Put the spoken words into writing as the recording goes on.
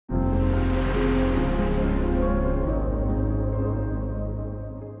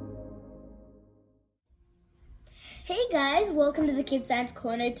Hey guys, welcome to the Kidz Science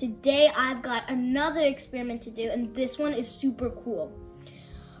Corner. Today I've got another experiment to do, and this one is super cool.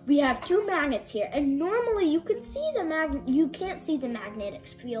 We have two magnets here, and normally you can see the magnet. You can't see the magnetic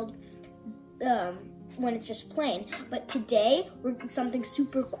field when it's just plain. But today, something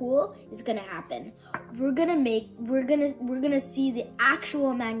super cool is gonna happen. We're gonna see the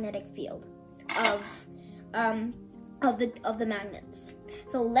actual magnetic field of the magnets.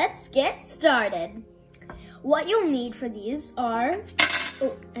 So let's get started. What you'll need for these are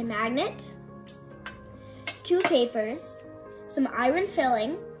a magnet, two papers, some iron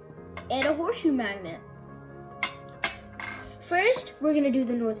filling, and a horseshoe magnet. First, we're gonna do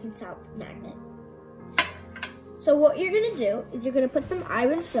the north and south magnet. So what you're gonna do is you're gonna put some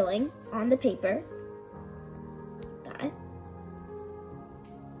iron filling on the paper. That.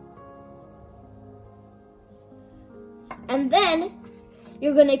 And then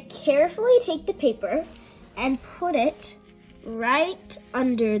you're gonna carefully take the paper and put it right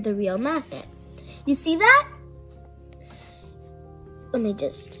under the real magnet. You see that? Let me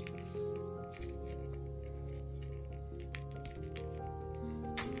just...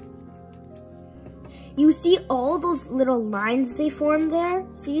 You see all those little lines they formed there?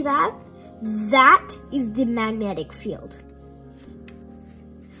 See that? That is the magnetic field.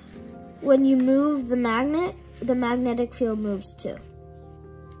 When you move the magnetic field moves too.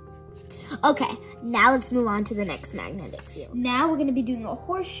 Okay, now let's move on to the next magnetic field. Now we're gonna be doing a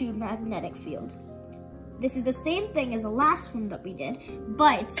horseshoe magnetic field. This is the same thing as the last one that we did,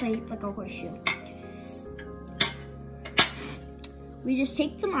 but it's shaped like a horseshoe. We just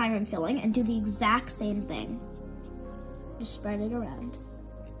take some iron filling and do the exact same thing. Just spread it around.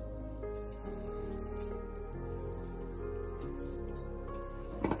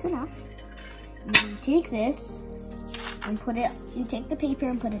 That's enough. And then you take this and you take the paper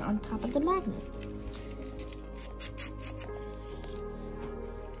and put it on top of the magnet.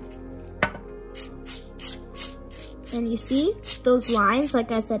 And you see those lines,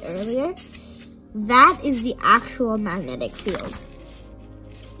 like I said earlier, that is the actual magnetic field.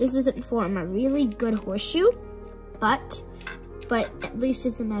 This doesn't form a really good horseshoe, but at least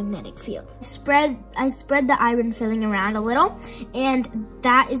it's a magnetic field. I spread the iron filling around a little, and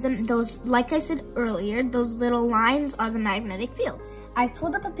that is like I said earlier, those little lines are the magnetic fields. I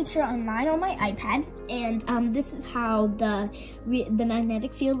pulled up a picture online on my iPad, and this is how the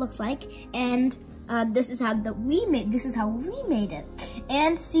magnetic field looks like, and this is how we made it.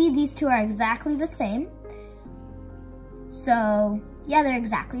 And see, these two are exactly the same. So yeah, they're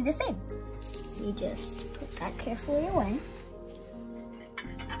exactly the same. We just put that carefully away.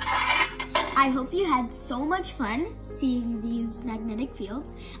 I hope you had so much fun seeing these magnetic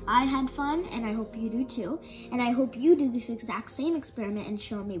fields. I had fun, and I hope you do too. And I hope you do this exact same experiment and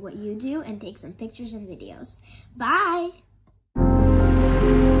show me what you do and take some pictures and videos. Bye!